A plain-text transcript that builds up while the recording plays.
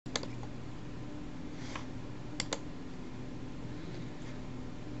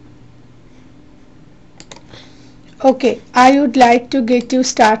Okay, I would like to get you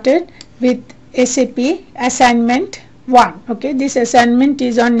started with SAP assignment 1. Okay, this assignment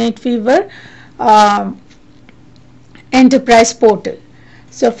is on Netweaver enterprise portal.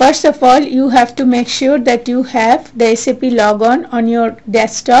 So first of all, you have to make sure that you have the SAP logon on your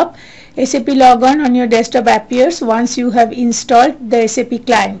desktop. SAP logon on your desktop appears once you have installed the SAP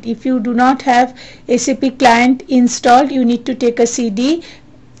client. If you do not have SAP client installed, you need to take a CD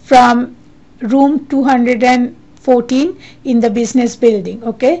from room 214 in the business building.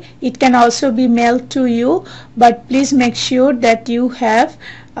 Okay, it can also be mailed to you, but please make sure that you have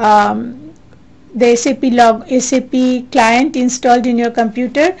the SAP client installed in your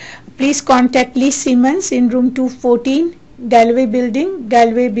computer. Please contact Lee Simmons in room 214, Galway building,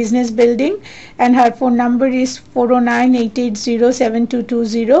 Galway business building, and her phone number is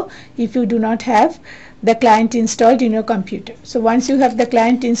 409-880-7220 if you do not have the client installed in your computer. So once you have the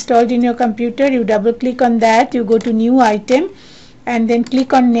client installed in your computer, you double click on that, you go to new item and then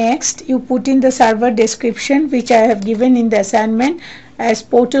click on next. You put in the server description which I have given in the assignment as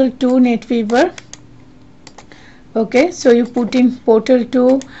portal 2 Netweaver. Okay, so you put in portal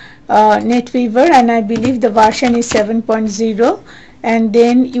 2 Netweaver, and I believe the version is 7.0, and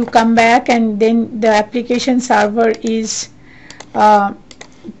then you come back and then the application server is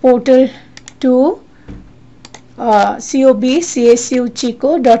portal 2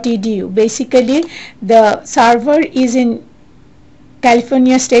 cobcsuchico.edu. Basically the server is in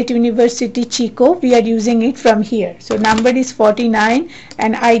California State University Chico. We are using it from here. So number is 49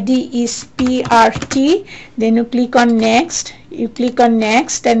 and ID is PRT. Then you click on next. You click on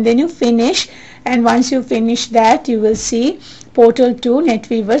next and then you finish. And once you finish that, you will see portal 2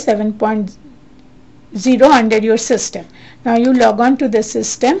 Netweaver 7.0 under your system. Now you log on to the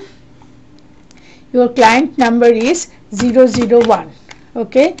system. Your client number is 001.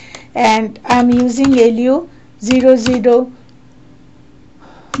 Okay, and I'm using LU 001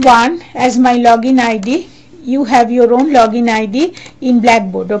 as my login ID. You have your own login ID in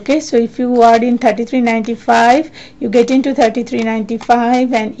Blackboard. Okay, so if you are in 3395, you get into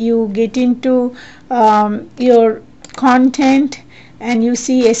 3395 and you get into your content and you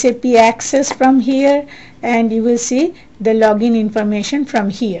see SAP access from here, and you will see the login information from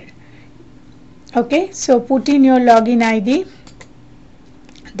here. Okay, so put in your login ID.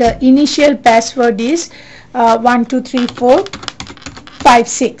 The initial password is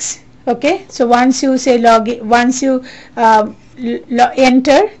 123456. Okay, so once you say login, once you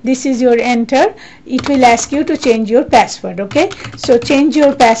enter, this is your enter, it will ask you to change your password. Okay, so change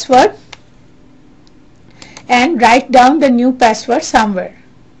your password and write down the new password somewhere.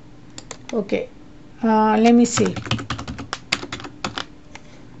 Okay, let me see.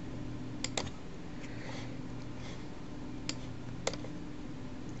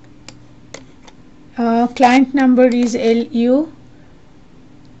 Client number is LU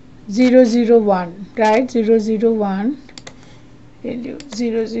 001, right? 001, LU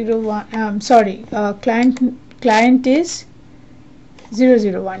 001. Sorry, client is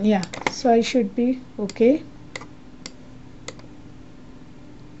 001. Yeah, so I should be okay.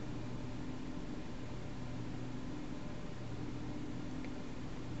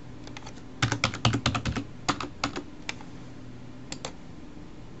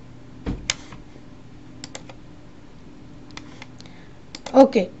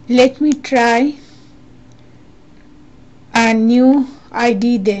 Okay, let me try a new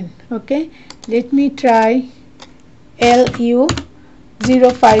ID then. Okay, let me try LU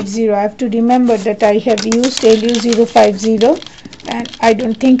 050. I have to remember that I have used LU 050 and I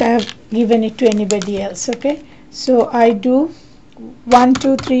don't think I have given it to anybody else. Okay, so I do 1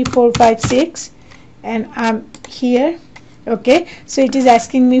 2 3 4 5 6 and I'm here. Okay, so it is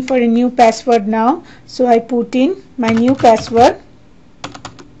asking me for a new password now, so I put in my new password.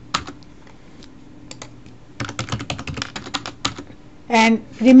 And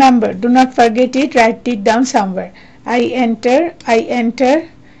remember, do not forget it, write it down somewhere. I enter,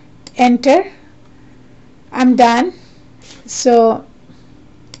 enter. I'm done. So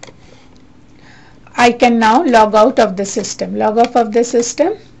I can now log out of the system. Log off of the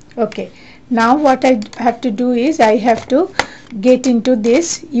system. Okay. Now what I have to do is I have to get into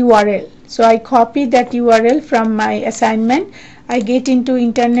this URL. So I copy that URL from my assignment. I get into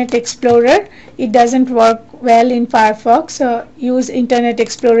Internet Explorer. It doesn't work well in Firefox, so use Internet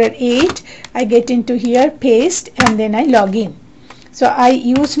Explorer 8. I get into here, paste, and then I log in. So I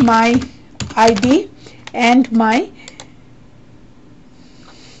use my ID and my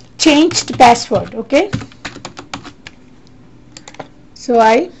changed password. Okay, so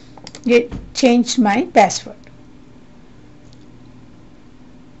I changed my password.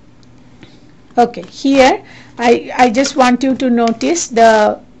 Okay, here I just want you to notice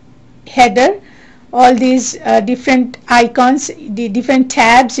the header, all these different icons, the different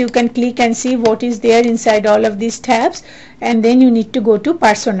tabs. You can click and see what is there inside all of these tabs, and then you need to go to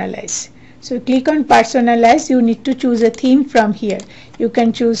personalize. So click on personalize. You need to choose a theme from here. You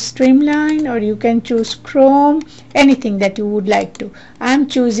can choose Streamline or you can choose Chrome, anything that you would like to. I am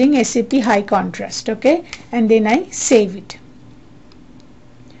choosing SAP High Contrast, okay, and then I save it.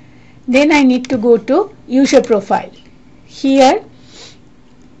 Then I need to go to user profile. Here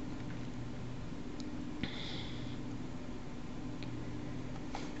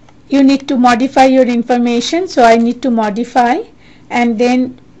you need to modify your information, so I need to modify, and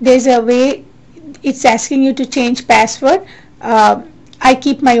then there's a way it's asking you to change password. I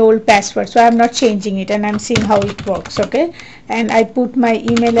keep my old password, so I'm not changing it, and I'm seeing how it works, okay. And I put my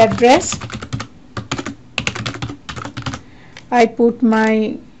email address, I put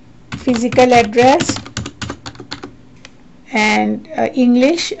my physical address and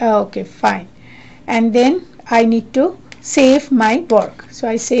English, okay, fine. And then I need to save my work, so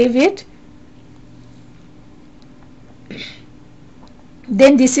I save it.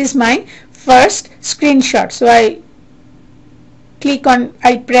 Then this is my first screenshot, so I click on,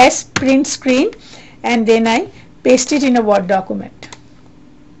 I press print screen, and then I paste it in a Word document.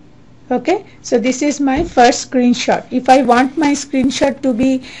 Okay, so this is my first screenshot. If I want my screenshot to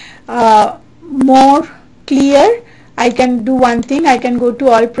be more clear, I can do one thing. I can go to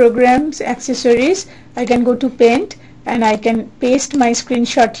all programs, accessories, I can go to paint, and I can paste my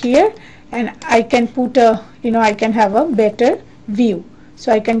screenshot here, and I can put a, I can have a better view.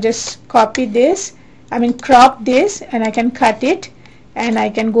 So I can just copy this, crop this, and I can cut it, and I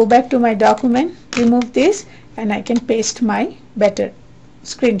can go back to my document, remove this, and I can paste my better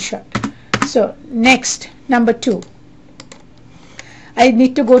screenshot. So next, number 2, I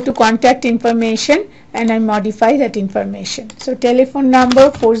need to go to contact information and I modify that information. So telephone number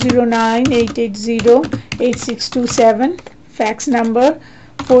 409-880-8627, fax number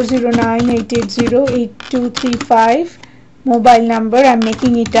 409-880-8235, mobile number, I'm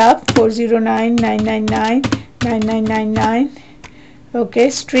making it up, 409-999-9999. Okay,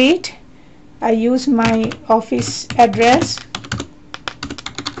 street, I use my office address,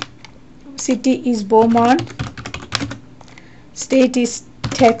 city is Beaumont, state is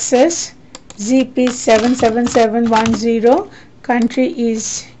Texas, zip is 77710, country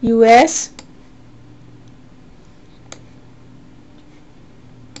is US,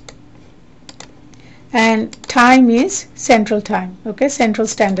 and time is Central Time, okay, Central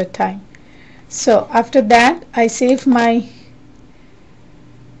Standard Time. So after that I save my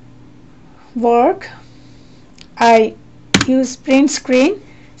work, I use print screen,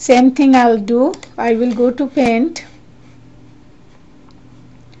 same thing I'll do. I will go to paint,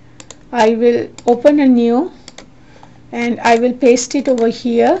 I will open a new, and I will paste it over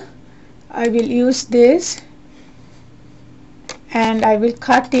here. I will use this and I will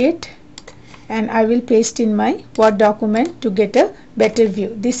cut it and I will paste in my Word document to get a better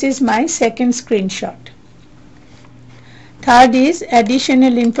view. This is my second screenshot. Third is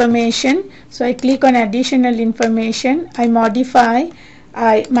additional information. So I click on additional information, I modify,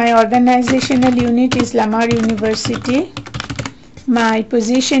 my organizational unit is Lamar University, my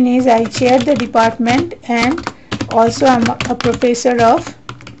position is I chair the department, and also I'm a professor of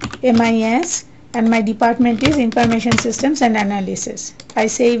MIS, and my department is Information Systems and Analysis. I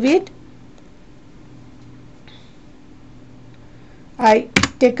save it, I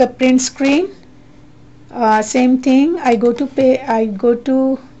take a print screen, same thing, I go to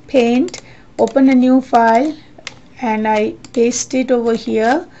paint, open a new file, and I paste it over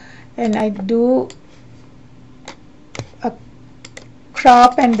here, and I do a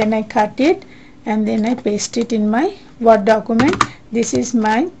crop, and then I cut it, and then I paste it in my Word document. This is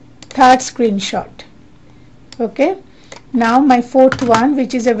my third screenshot. Okay, now my fourth one,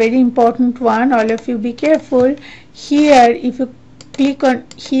 which is a very important one, all of you be careful. Here, if you click on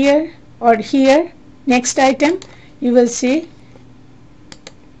here or here, next item, you will see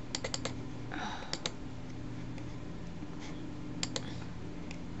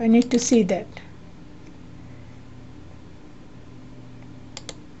I need to see that.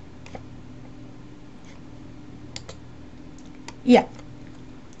 Yeah,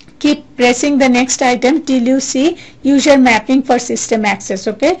 keep pressing the next item till you see user mapping for system access.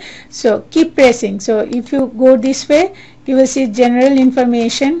 Okay, so keep pressing. So if you go this way, you will see general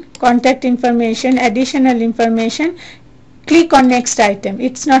information, contact information, additional information. Click on next item.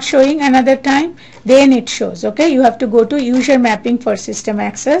 It's not showing another time, then it shows. Okay, you have to go to user mapping for system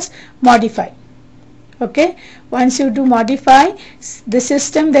access, modify. Okay, once you do modify, the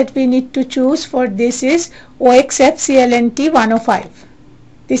system that we need to choose for this is OXFCLNT 105.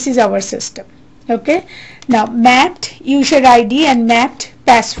 This is our system. Okay, now mapped user ID and mapped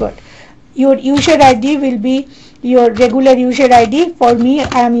password. Your user ID will be your regular user ID. For me,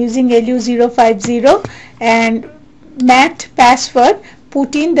 I am using LU050, and mapped password,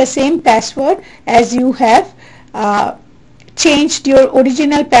 put in the same password as you have changed your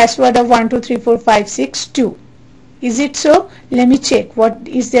original password of 123456 Is it so? Let me check. What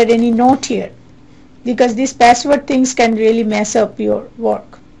is there any note here? Because these password things can really mess up your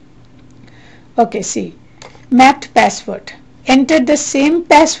work. Okay, see, mapped password. Enter the same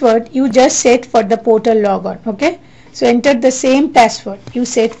password you just set for the portal logon. Okay, so enter the same password you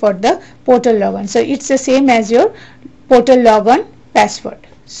set for the portal logon. So it's the same as your portal logon password.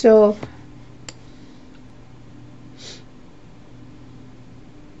 So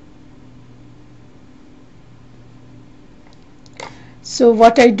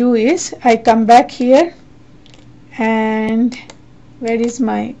what I do is I come back here, and where is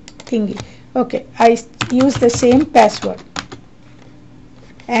my thingy? Okay, I use the same password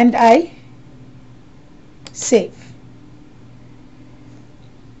and I save.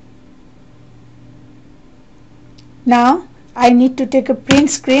 Now I need to take a print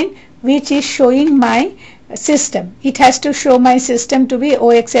screen which is showing my system. It has to show my system to be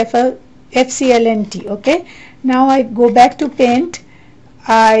OXFCLNT. Okay, now I go back to Paint,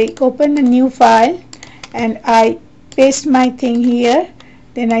 I open a new file and I paste my thing here,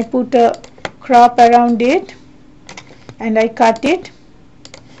 then I put a crop around it and I cut it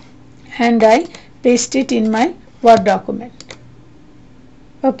and I paste it in my Word document.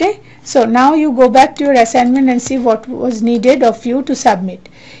 Okay, so now you go back to your assignment and see what was needed of you to submit.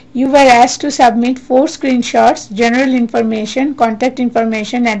 You were asked to submit 4 screenshots: general information, contact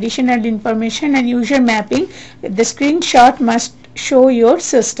information, additional information, and user mapping. The screenshot must show your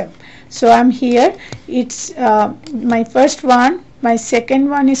system. So I'm here. It's my first one, my second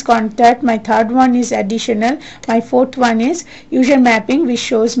one is contact, my third one is additional, my fourth one is user mapping, which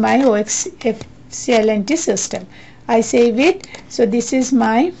shows my OXFCLNT system. I save it. So this is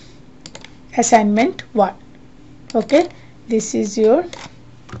my assignment 1. Okay, this is your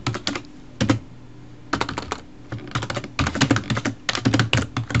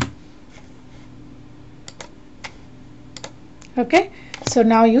okay. So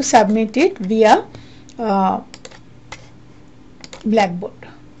now you submit it via Blackboard.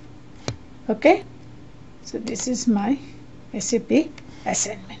 Okay, so this is my SAP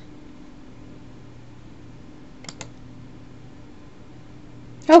assignment.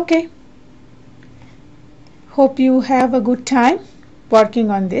 Okay, hope you have a good time working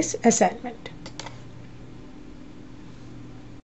on this assignment.